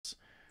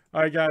All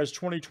right, guys,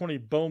 2020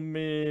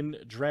 Bowman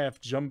Draft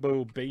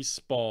Jumbo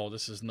Baseball.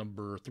 This is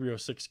number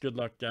 306. Good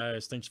luck,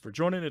 guys. Thanks for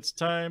joining. It's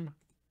time.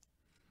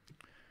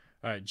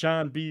 All right,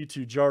 John B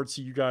to Jard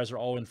C. You guys are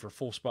all in for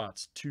full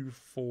spots. 2,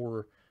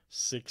 4,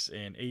 6,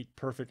 and 8.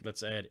 Perfect.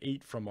 Let's add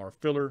 8 from our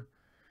filler.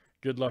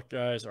 Good luck,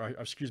 guys. Or,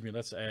 excuse me,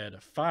 let's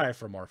add 5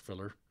 from our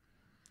filler.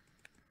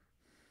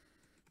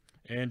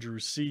 Andrew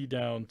C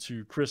down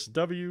to Chris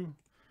W.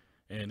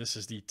 And this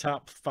is the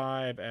top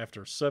 5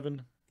 after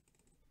 7.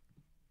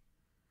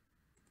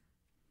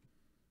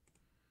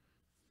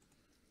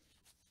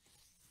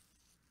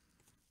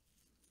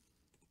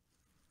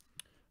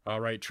 All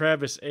right,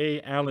 Travis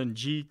A, Alan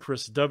G,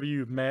 Chris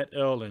W, Matt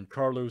L, and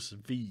Carlos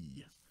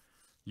V.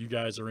 You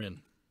guys are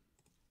in.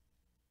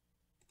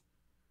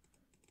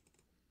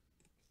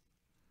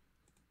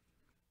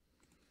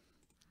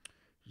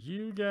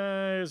 You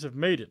guys have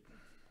made it.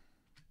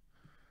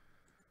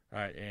 All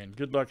right, and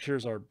good luck.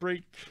 Here's our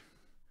break.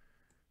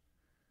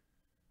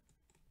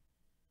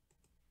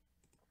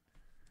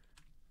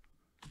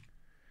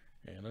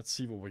 And let's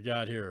see what we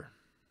got here.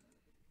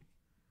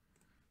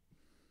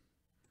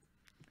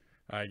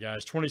 All right,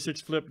 guys, 26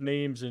 flip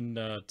names in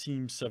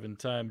teams 7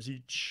 times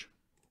each.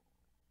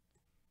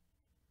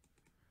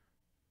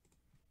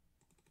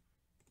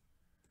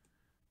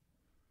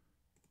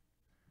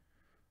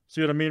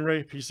 See what I mean,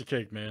 Ray? Piece of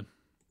cake, man.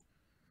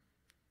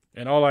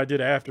 And all I did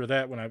after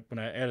that, when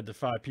I added the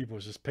 5 people,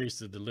 was just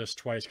pasted the list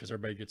twice because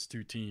everybody gets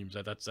 2 teams.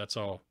 That's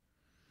all.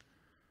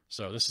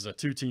 So this is a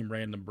 2-team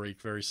random break.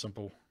 Very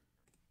simple.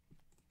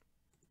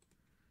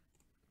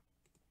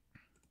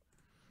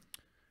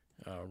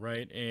 All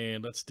right,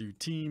 and let's do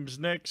teams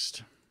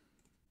next.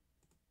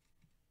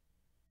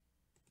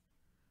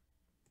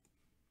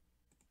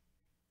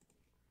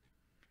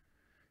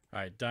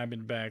 All right,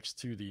 Diamondbacks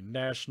to the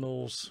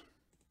Nationals.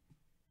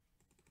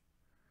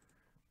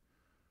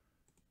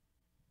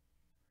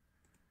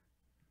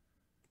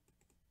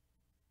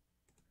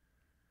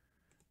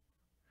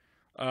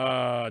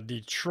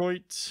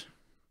 Detroit.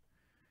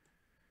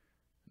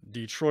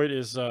 Detroit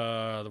is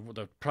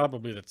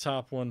probably the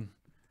top one.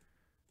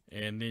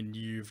 And then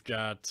you've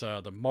got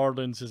the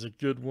Marlins is a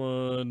good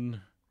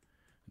one.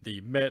 The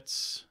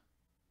Mets.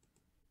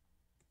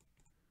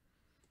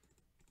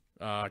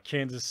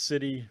 Kansas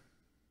City.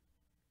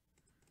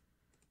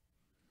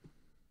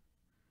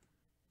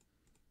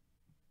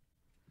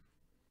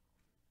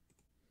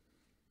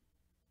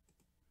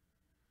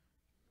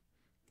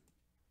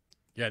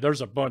 Yeah,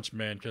 there's a bunch,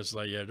 man, because,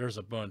 yeah, there's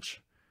a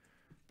bunch.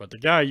 But the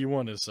guy you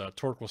want is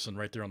Torkelson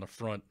right there on the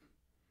front.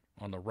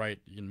 On the right.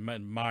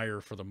 And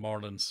Meyer for the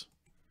Marlins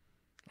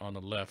on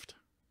the left.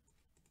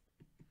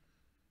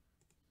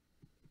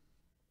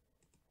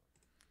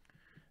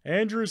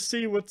 Andrew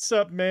C, what's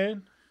up,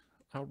 man?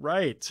 All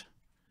right.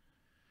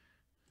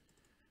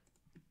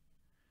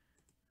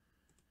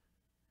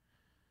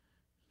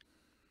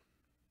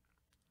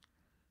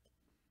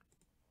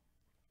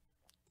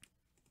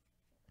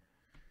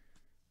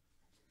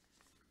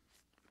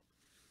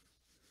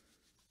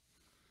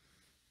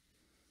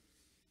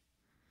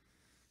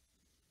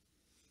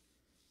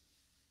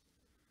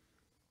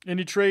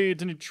 Any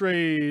trades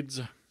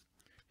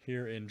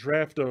here in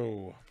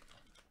Drafto?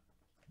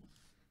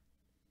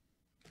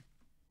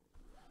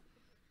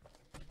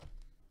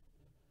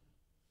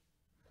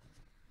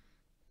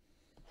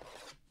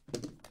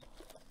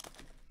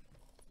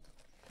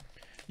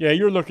 Yeah,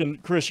 you're looking,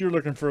 Chris, you're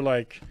looking for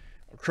like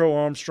Crow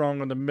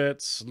Armstrong on the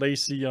Mets,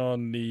 Lacey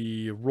on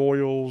the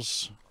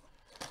Royals,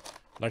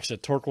 like I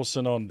said,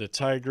 Torkelson on the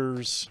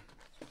Tigers.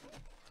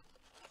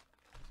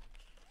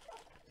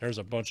 There's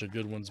a bunch of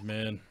good ones,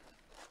 man.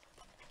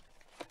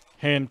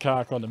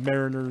 Hancock on the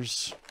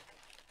Mariners.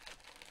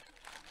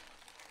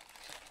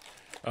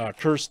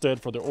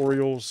 Kerstead for the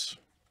Orioles.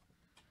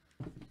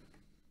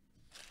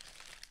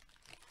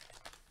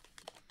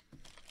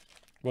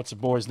 What's the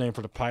boy's name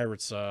for the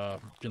Pirates?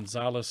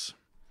 Gonzalez.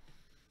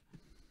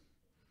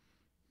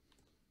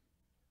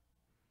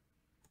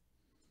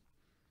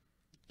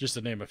 Just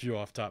to name a few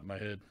off the top of my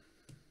head.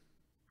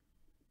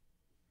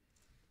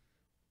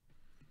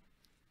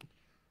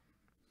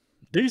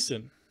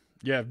 Decent.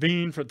 Yeah,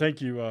 Veen for, thank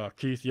you,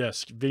 Keith.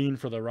 Yes, Veen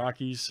for the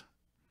Rockies.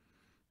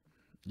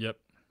 Yep.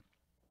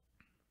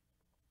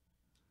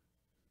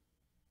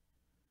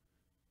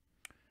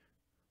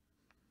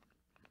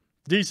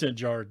 Decent,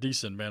 Jar.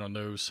 Decent, man, on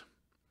those.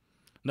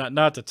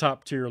 Not the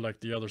top tier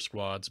like the other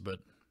squads, but.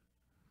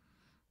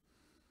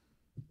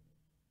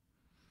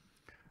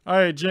 All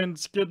right,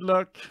 gents, good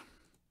luck.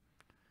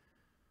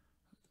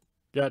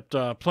 Got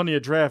plenty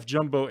of draft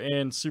jumbo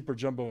and super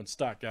jumbo in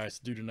stock, guys,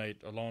 to do tonight,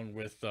 along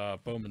with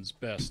Bowman's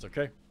Best,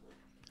 okay?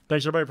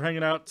 Thanks, everybody, for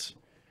hanging out.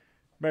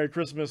 Merry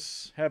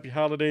Christmas. Happy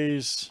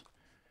holidays.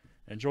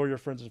 Enjoy your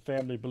friends and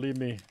family. Believe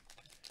me,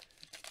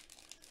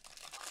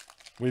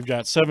 we've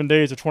got 7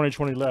 days of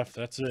 2020 left.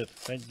 That's it.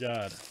 Thank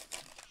God.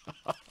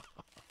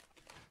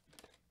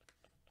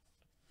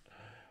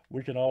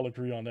 We can all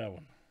agree on that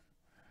one.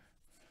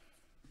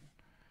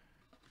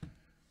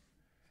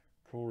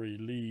 Corey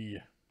Lee.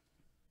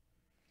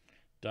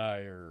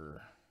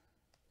 Dyer.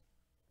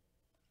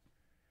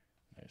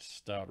 Nice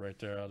stout right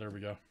there. Oh, there we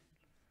go.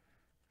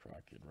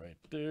 Crockett right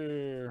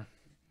there.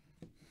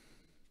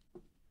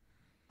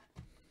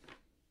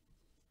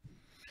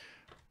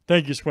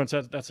 Thank you, Squints.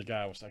 That's a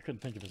guy. I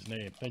couldn't think of his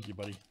name. Thank you,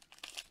 buddy.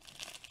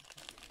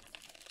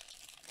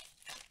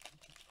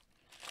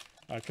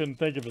 I couldn't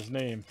think of his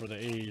name for the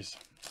A's.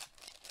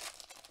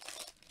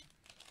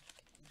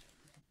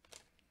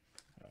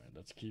 All right,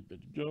 let's keep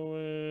it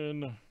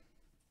going.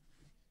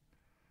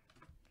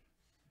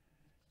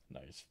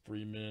 Nice.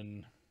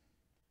 Freeman.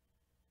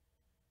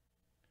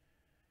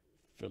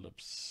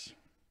 Phillips.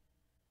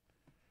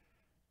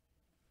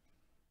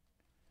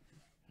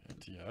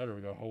 And yeah, there we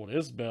go. Hold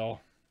Isbell.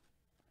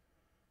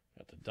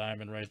 Got the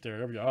diamond right there.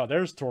 There we go. Oh,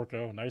 there's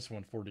Torco. Nice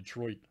one for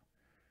Detroit.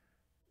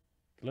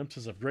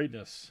 Glimpses of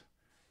greatness.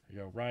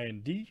 There you go. Ryan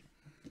D.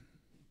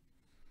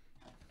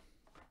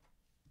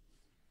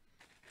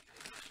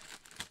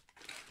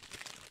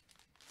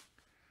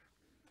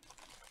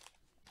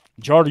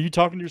 Jard, are you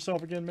talking to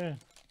yourself again, man?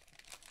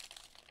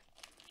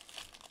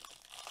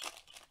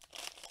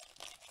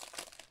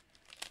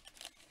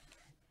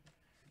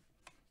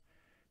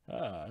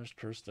 Ah, there's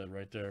Kerstead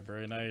right there.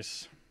 Very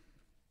nice.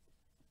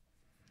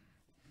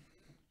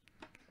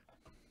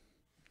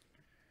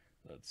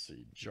 Let's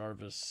see.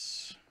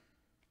 Jarvis.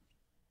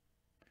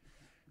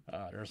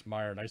 Ah, there's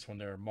Meyer. Nice one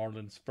there.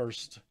 Marlins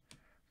first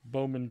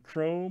Bowman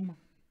Chrome.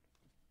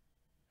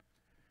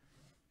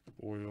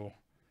 Boyle.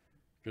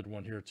 Good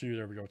one here, too.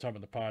 There we go. We're talking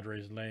about the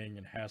Padres, Lang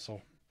and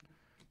Hassel.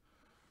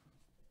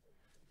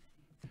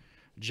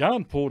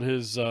 John pulled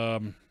his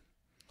a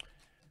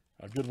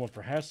good one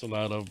for Hassel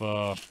out of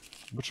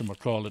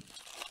whatchamacallit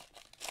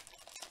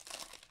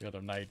the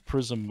other night.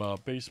 Prism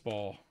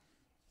baseball.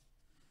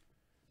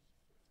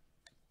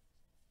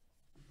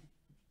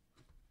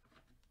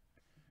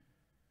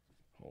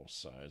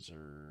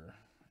 Holsizer,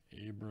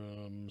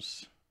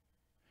 Abrams.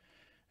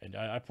 And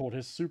I pulled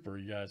his super.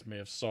 You guys may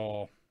have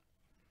saw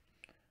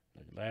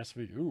like last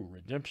week. Ooh,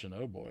 redemption.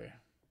 Oh boy.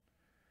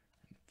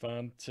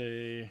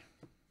 Infante.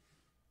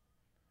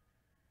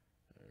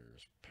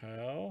 There's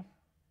Powell.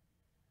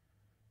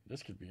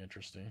 This could be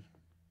interesting.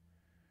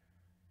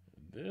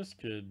 This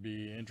could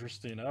be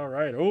interesting. All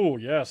right. Oh,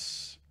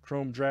 yes.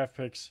 Chrome draft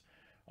picks.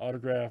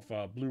 Autograph.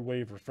 Blue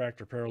Wave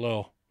refractor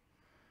parallel.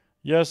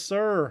 Yes,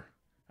 sir.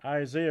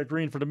 Isaiah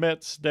Green for the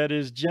Mets. That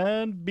is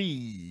John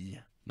B.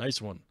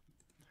 Nice one.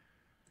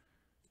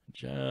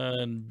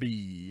 John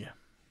B.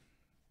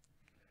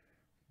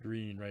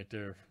 Green right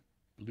there.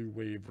 Blue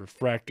Wave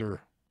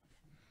refractor.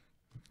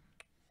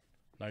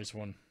 Nice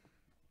one.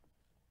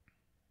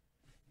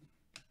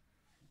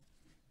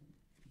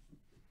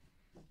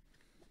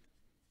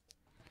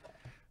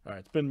 All right,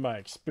 it's been my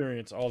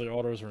experience. All the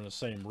autos are in the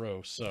same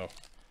row, so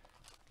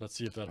let's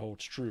see if that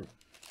holds true.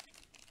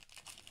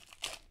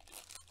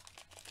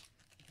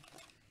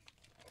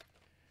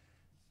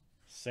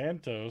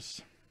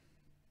 Santos.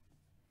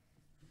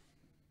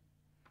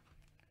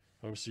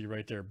 OC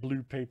right there.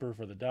 Blue paper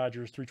for the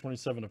Dodgers.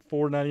 327 of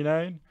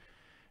 499.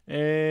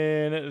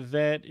 And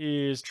that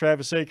is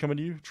Travis A. coming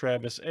to you.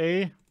 Travis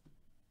A.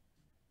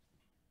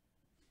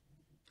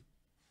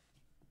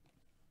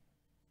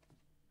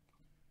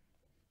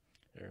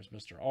 There's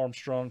Mr.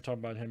 Armstrong. Talking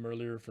about him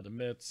earlier for the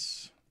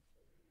Mets.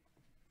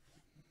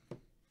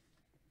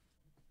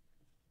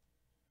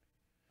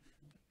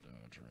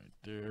 Dodge right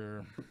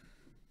there.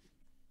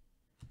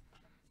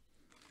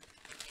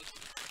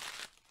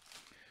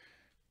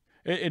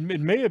 It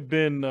may have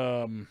been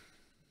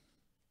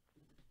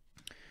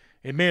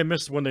it may have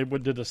missed when they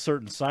did the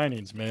certain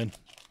signings, man.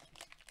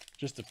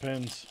 Just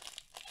depends.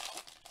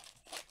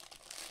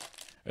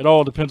 It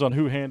all depends on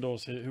who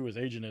his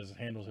agent is,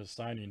 handles his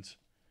signings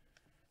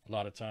a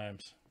lot of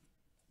times.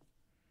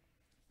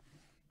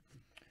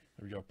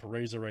 There we go.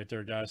 Pereza right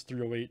there, guys.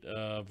 308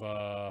 of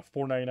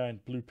 499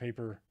 blue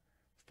paper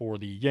for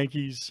the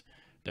Yankees.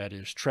 That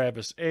is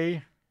Travis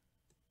A.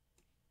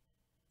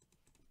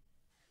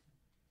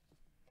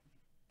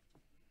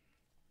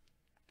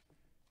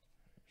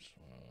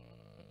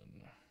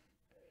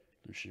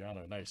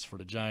 Luciano, nice for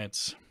the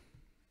Giants.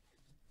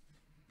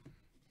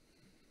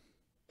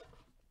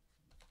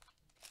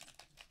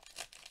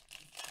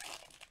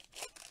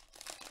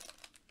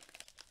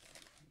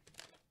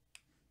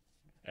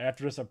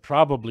 After this,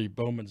 probably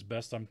Bowman's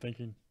best, I'm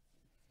thinking.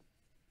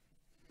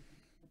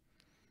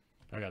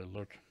 I got to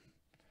look.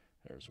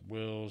 There's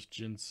Wills,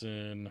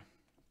 Jensen,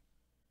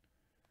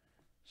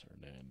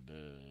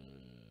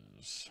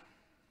 Hernandez,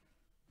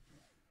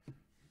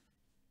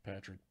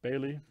 Patrick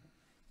Bailey.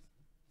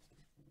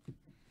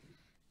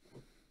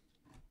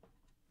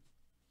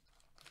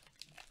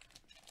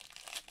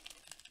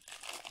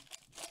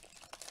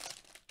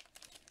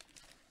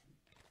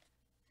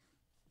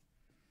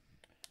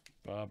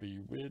 Bobby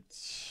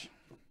Witt.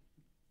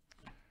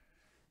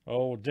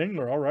 Oh,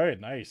 Dingler. All right.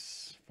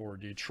 Nice for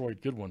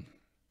Detroit. Good one.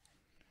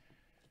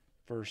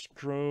 First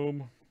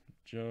Chrome.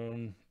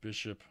 Joan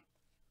Bishop.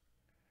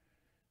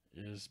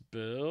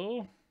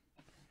 Isbell.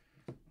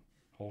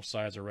 Whole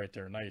sides are right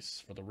there.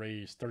 Nice for the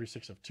Rays.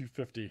 36 of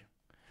 250.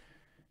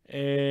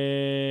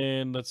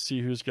 And let's see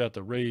who's got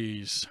the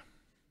Rays.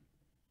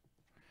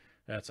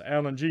 That's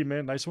Alan G,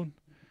 man. Nice one.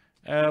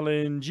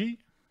 Alan G.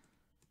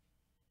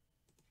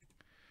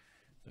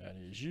 That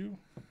is you.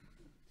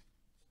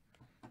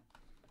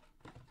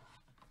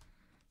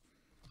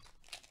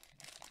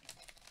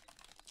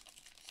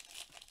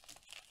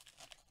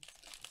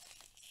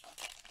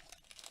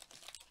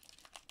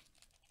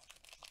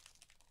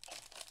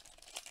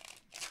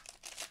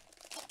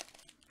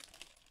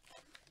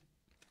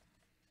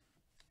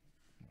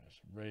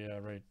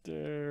 Rhea right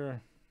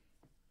there.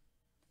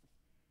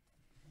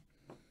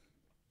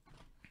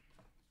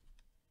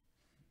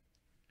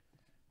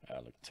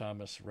 Alec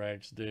Thomas,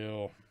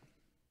 Ragsdale.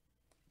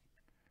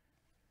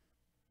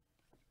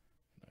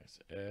 Nice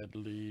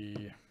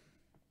Adley.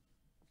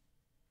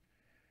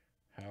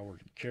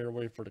 Howard and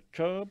Caraway for the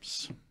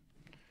Cubs.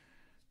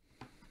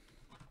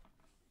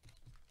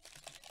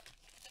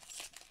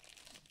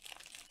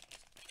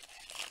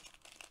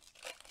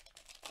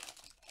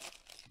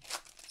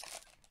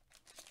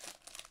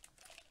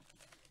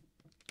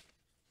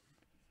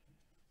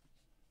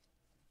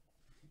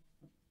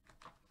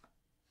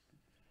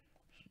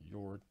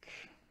 York.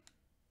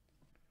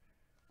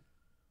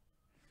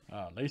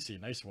 Lacey,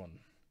 nice one.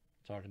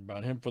 Talking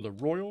about him for the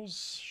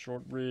Royals.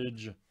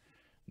 Shortridge,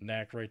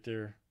 Knack right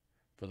there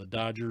for the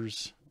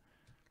Dodgers.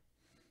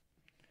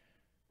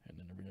 And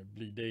then we're going to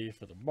bleed Dave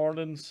for the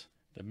Marlins.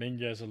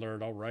 Dominguez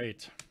alert, all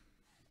right.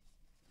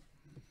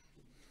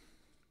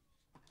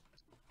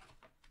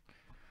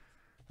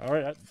 All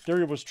right, that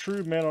theory was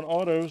true, man, on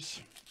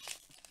autos.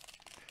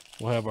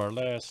 We'll have our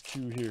last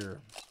two here.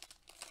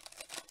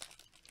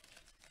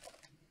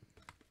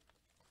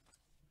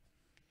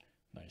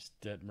 Nice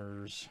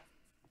Detmers.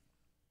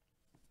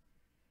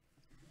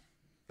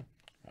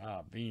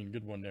 Bean,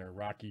 good one there.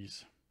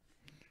 Rockies.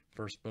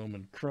 First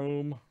Bowman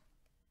Chrome.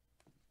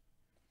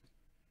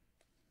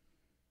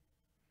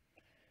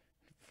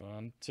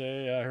 Fonte.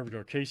 Here we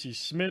go. Casey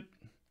Smith.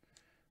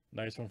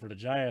 Nice one for the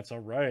Giants. All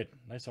right.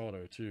 Nice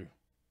auto, too.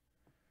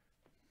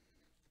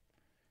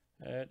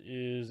 That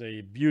is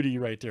a beauty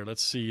right there.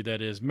 Let's see.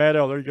 That is Matt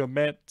L. There you go,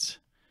 Matt.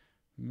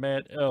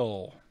 Matt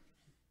L.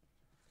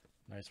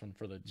 Nice one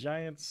for the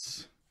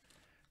Giants.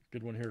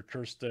 Good one here,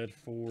 Kerstead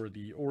for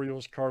the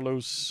Orioles.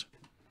 Carlos.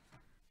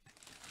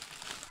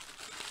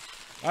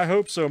 I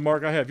hope so,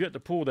 Mark. I have yet to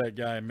pull that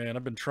guy, man.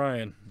 I've been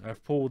trying.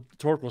 I've pulled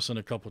Torkelson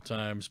a couple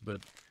times, but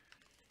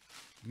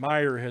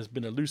Meyer has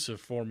been elusive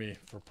for me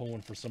for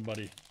pulling for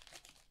somebody.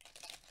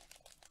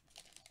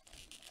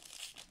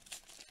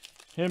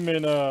 Him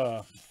and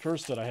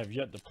Kerstead I have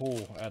yet to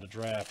pull at a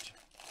draft.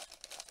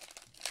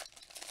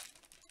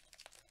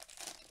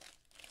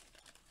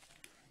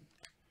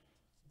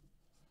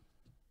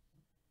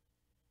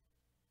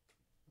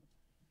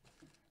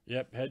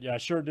 Yep, I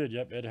sure did.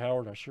 Yep, Ed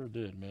Howard, I sure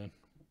did, man.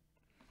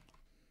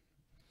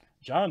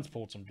 John's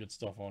pulled some good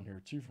stuff on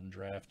here, too, from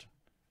draft.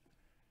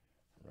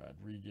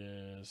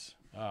 Rodriguez.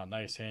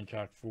 Nice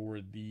Hancock for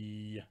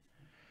the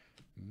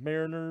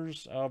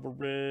Mariners.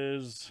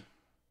 Alvarez.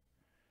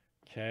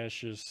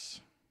 Cassius.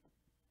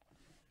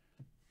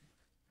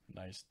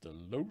 Nice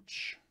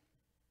Deloach.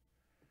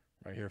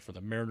 Right here for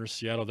the Mariners.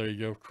 Seattle, there you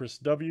go. Chris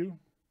W.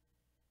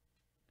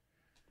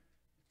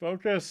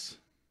 Focus.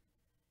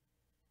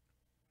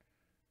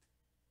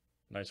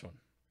 Nice one.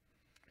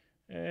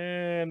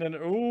 And then,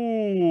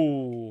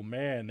 oh,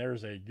 man,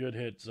 there's a good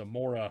hit.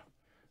 Zamora.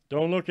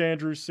 Don't look,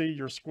 Andrew C.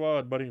 Your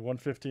squad, buddy.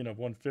 115 of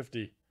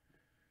 150.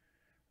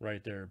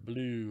 Right there.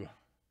 Blue.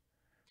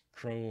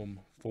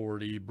 Chrome for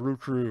the Brew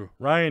Crew.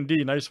 Ryan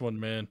D. Nice one,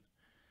 man.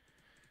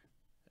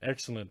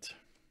 Excellent.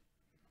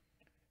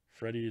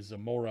 Freddie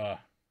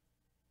Zamora.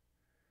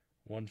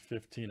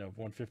 115 of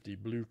 150.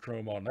 Blue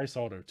Chrome. Oh, nice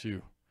auto,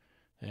 too.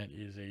 That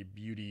is a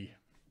beauty.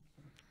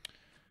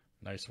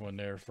 Nice one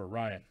there for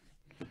Ryan.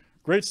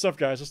 Great stuff,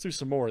 guys. Let's do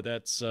some more.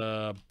 That's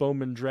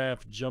Bowman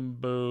Draft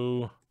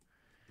Jumbo.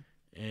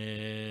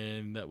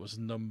 And that was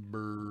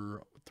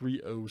number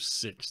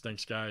 306.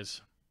 Thanks,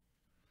 guys.